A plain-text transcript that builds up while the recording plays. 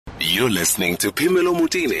You're listening to Phemelo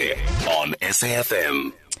Motene on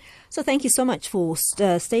SAFM. So thank you so much for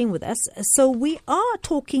staying with us. So we are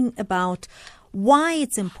talking about why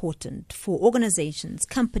it's important for organizations,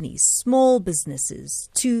 companies, small businesses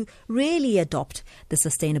to really adopt the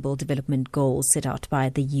Sustainable Development Goals set out by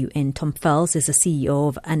the UN. Tom FELS is the CEO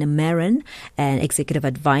of Animarem, an executive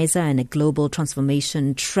advisor and a Global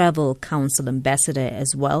Transformation Travel Council ambassador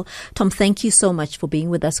as well. Tom, thank you so much for being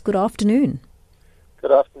with us. Good afternoon.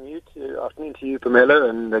 Good afternoon to you, Phemelo,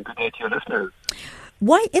 and good day to your listeners.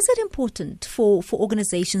 Why is it important for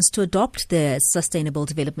organizations to adopt the Sustainable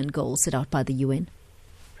Development Goals set out by the UN?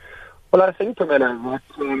 Well, I think, Phemelo,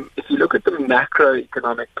 that if you look at the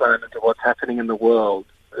macroeconomic climate of what's happening in the world,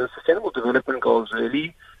 the Sustainable Development Goals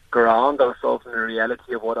really ground ourselves in the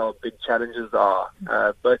reality of what our big challenges are,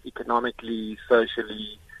 both economically,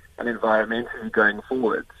 socially, and environmentally going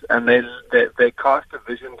forward. And they cast a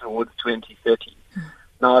vision towards 2030.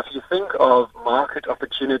 Now, if you think of market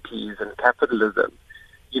opportunities and capitalism,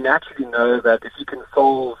 you naturally know that if you can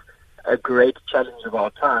solve a great challenge of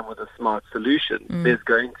our time with a smart solution, there's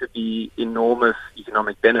going to be enormous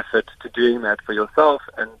economic benefit to doing that for yourself,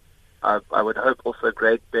 and I would hope also a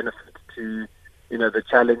great benefit to the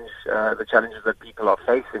challenges that people are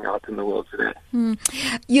facing out in the world today.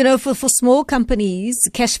 For small companies,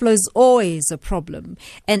 cash flow is always a problem.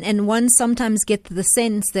 And one sometimes gets the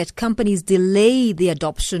sense that companies delay the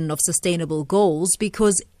adoption of sustainable goals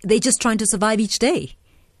because they're just trying to survive each day.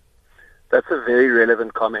 That's a very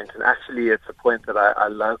relevant comment. And actually, it's a point that I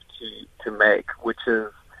love to make, which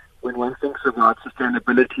is when one thinks about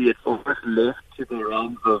sustainability, it's almost left to the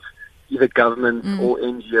realms of either governments or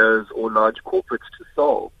NGOs or large corporates to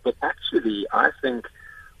solve. But actually, I think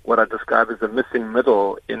what I describe as a missing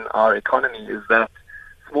middle in our economy is that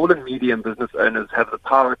small and medium business owners have the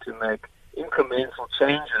power to make incremental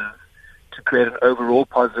changes to create an overall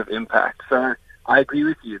positive impact. So I agree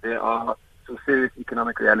with you. There are some serious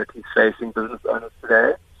economic realities facing business owners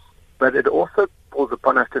today, but it also falls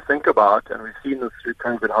upon us to think about, and we've seen this through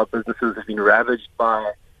COVID, how businesses have been ravaged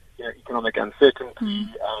by economic uncertainty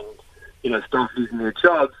and staff losing their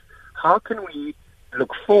jobs. How can we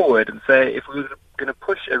look forward and say, if we were going to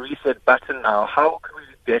push a reset button now, how can we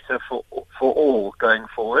be better for all going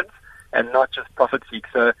forward and not just profit seek?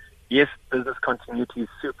 So yes, business continuity is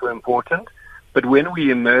super important, but when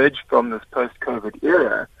we emerge from this post-COVID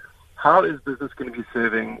era, how is business going to be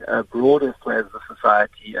serving a broader swathe of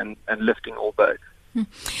society and lifting all boats?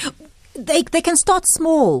 They can start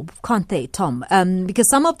small, can't they, Tom? Because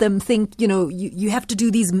some of them think, you have to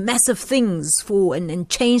do these massive things and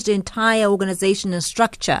change the entire organization and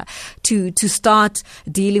structure to start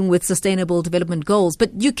dealing with sustainable development goals.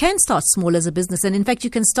 But you can start small as a business. And in fact, you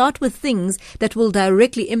can start with things that will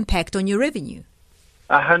directly impact on your revenue.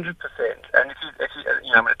 100%. And if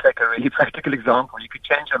you, I'm going to take a really practical example. You could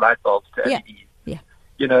change your light bulbs to LEDs. Yeah.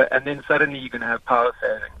 And then suddenly you're going to have power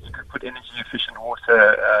saving. You could put energy efficient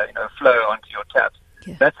water, flow onto your taps.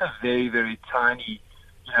 Yeah. That's a very, very tiny,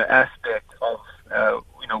 aspect of,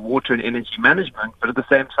 water and energy management. But at the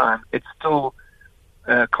same time, it still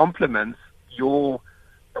complements your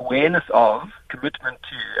awareness of, commitment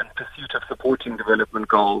to, and pursuit of supporting development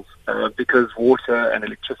goals, because water and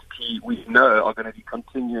electricity, we know, are going to be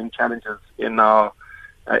continuing challenges in our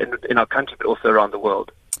country, but also around the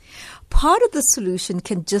world. Part of the solution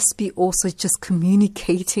can just be also just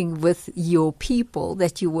communicating with your people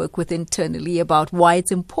that you work with internally about why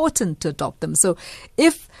it's important to adopt them. So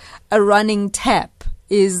if a running tap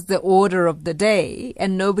is the order of the day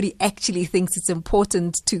and nobody actually thinks it's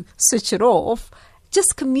important to switch it off,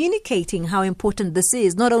 just communicating how important this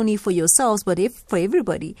is, not only for yourselves, but for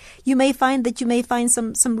everybody, you may find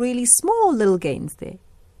some really small little gains there.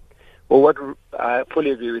 Well, I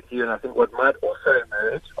fully agree with you, and I think what might also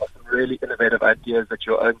emerge are some really innovative ideas that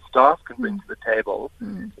your own staff can bring to the table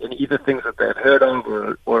in either things that they've heard of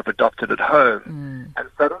or have adopted at home. And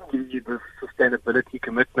suddenly this sustainability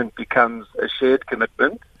commitment becomes a shared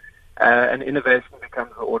commitment, and innovation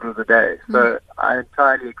becomes the order of the day. So I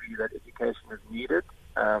entirely agree that education is needed,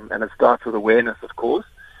 and it starts with awareness, of course,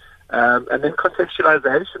 and then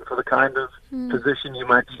contextualization for the kind of position you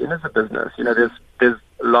might be in as a business. There's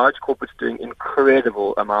large corporates doing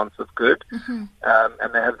incredible amounts of good, and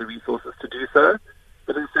they have the resources to do so.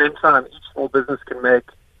 But at the same time, each small business can make,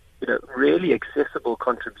 really accessible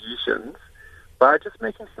contributions by just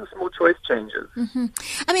making some small choice changes.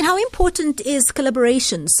 I mean, how important is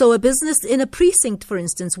collaboration? So a business in a precinct, for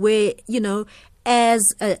instance, where, as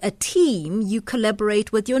a team, you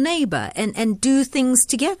collaborate with your neighbor and do things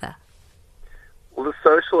together. Well, the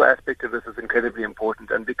social aspect of this is incredibly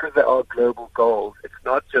important, and because there are global goals, it's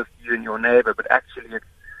not just you and your neighbor, but actually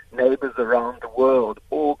neighbors around the world,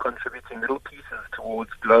 all contributing little pieces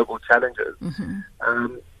towards global challenges.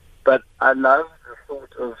 But I love the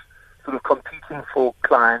thought of sort of competing for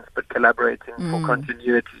clients but collaborating for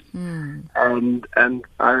continuity. And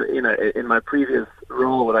I, in my previous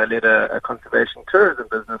role when I led a conservation tourism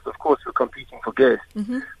business, of course we're competing for guests,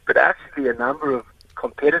 but actually a number of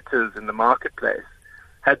competitors in the marketplace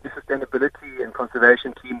had the sustainability and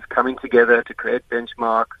conservation teams coming together to create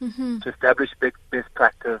benchmarks, to establish best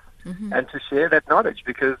practice, and to share that knowledge.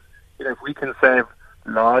 Because if we can save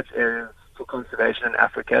large areas for conservation in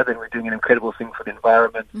Africa, then we're doing an incredible thing for the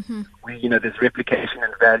environment. There's replication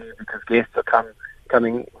and value because guests are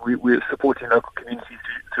coming. We're supporting local communities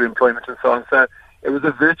through employment and so on. So it was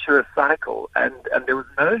a virtuous cycle, and there was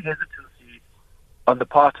no hesitancy on the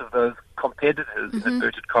part of those competitors, in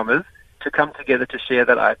inverted commas, to come together to share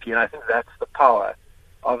that IP. And I think that's the power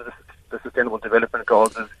of the Sustainable Development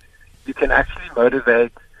Goals, is you can actually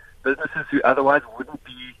motivate businesses who otherwise wouldn't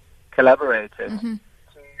be collaborating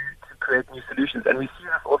to create new solutions. And we see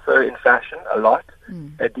this also in fashion a lot.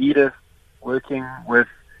 Adidas working with,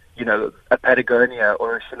 a Patagonia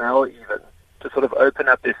or a Chanel even, to sort of open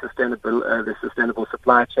up their sustainable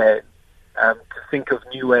supply chain, to think of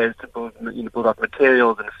new ways to build up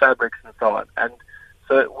materials and fabrics and so on. And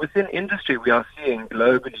so within industry, we are seeing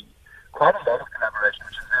globally quite a lot of collaboration,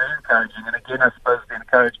 which is very encouraging. And again, I suppose the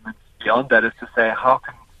encouragement beyond that is to say, how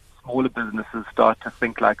can smaller businesses start to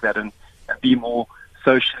think like that and be more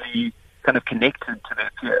socially kind of connected to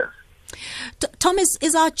their peers? Tom,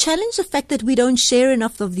 is our challenge the fact that we don't share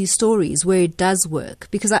enough of these stories where it does work?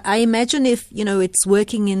 Because I imagine if, it's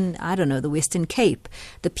working in, the Western Cape,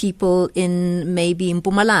 the people maybe in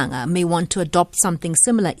Mpumalanga may want to adopt something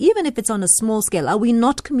similar, even if it's on a small scale. Are we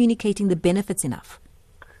not communicating the benefits enough?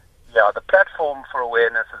 Yeah, the platform for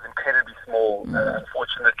awareness is incredibly small,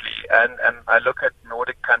 unfortunately. And I look at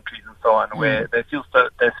Nordic countries and so on, where they feel so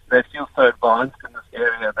advanced in this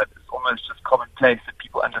area that it's almost just commonplace that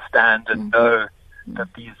people understand and know that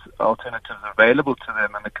these alternatives are available to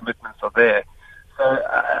them and the commitments are there. So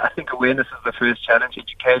I think awareness is the first challenge,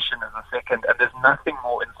 education is the second, and there's nothing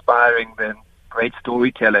more inspiring than great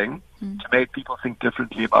storytelling to make people think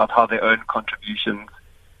differently about how their own contributions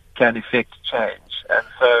can affect change. And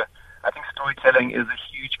so I think storytelling is a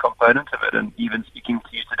huge component of it, and even speaking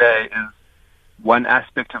to you today is one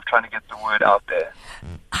aspect of trying to get the word out there.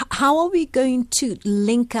 How are we going to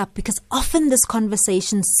link up? Because often this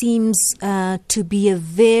conversation seems to be a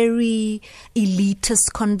very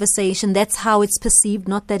elitist conversation. That's how it's perceived,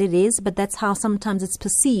 not that it is, but that's how sometimes it's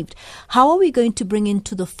perceived. How are we going to bring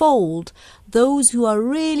into the fold those who are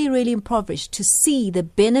really, really impoverished to see the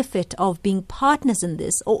benefit of being partners in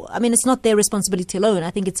this? It's not their responsibility alone.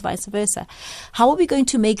 I think it's vice versa. How are we going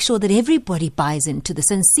to make sure that everybody buys into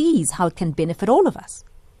this and sees how it can benefit all of us?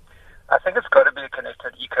 I think it's got to be a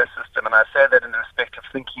connected ecosystem, and I say that in the respect of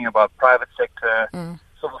thinking about private sector,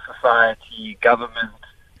 civil society, government,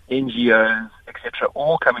 NGOs, etc.,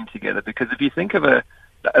 all coming together. Because if you think of a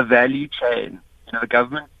value chain, the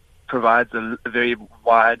government provides a very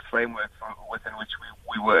wide framework within which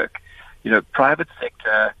we work. Private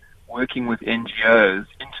sector working with NGOs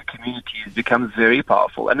into communities becomes very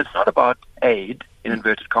powerful. And it's not about aid, in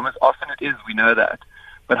inverted commas. Often it is, we know that.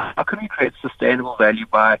 But how can we create sustainable value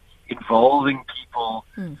by involving people,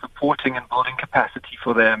 supporting and building capacity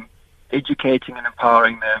for them, educating and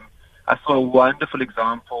empowering them? I saw a wonderful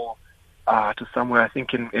example to somewhere, I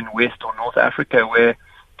think in West or North Africa, where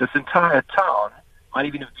this entire town, might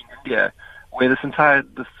even have been India, where this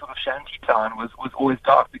sort of shanty town was always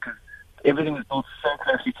dark because everything was built so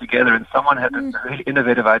closely together, and someone had a really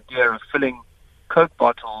innovative idea of filling Coke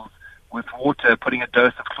bottles with water, putting a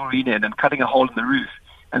dose of chlorine in and cutting a hole in the roof.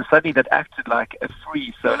 And suddenly that acted like a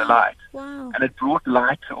free solar light. Wow. And it brought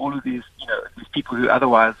light to all of these, these people who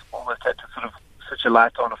otherwise almost had to sort of switch a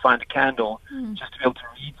light on or find a candle just to be able to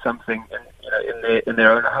read something in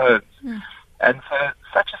their own homes. And so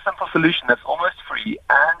such a simple solution that's almost free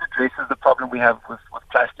and addresses the problem we have with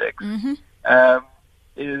plastics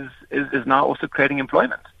is now also creating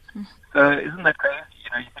employment. So isn't that crazy?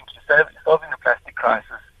 You think you're solving the plastic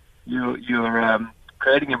crisis, you're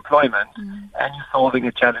creating employment, and you're solving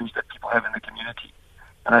a challenge that people have in the community.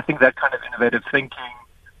 And I think that kind of innovative thinking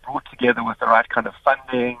brought together with the right kind of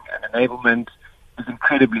funding and enablement is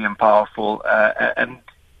incredibly powerful. And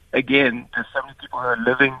again, there's so many people who are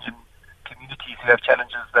living in communities who have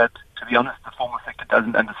challenges that, to be honest, the formal sector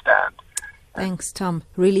doesn't understand. Thanks, Tom.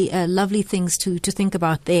 Really lovely things to think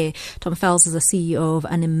about there. Tom FELS is the CEO of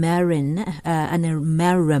Animarem,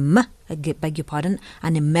 beg your pardon,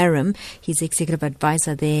 Animarem. He's executive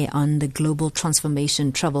advisor there on the Global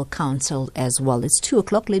Transformation Travel Council as well. It's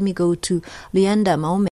 2:00. Let me go to Leander Maume.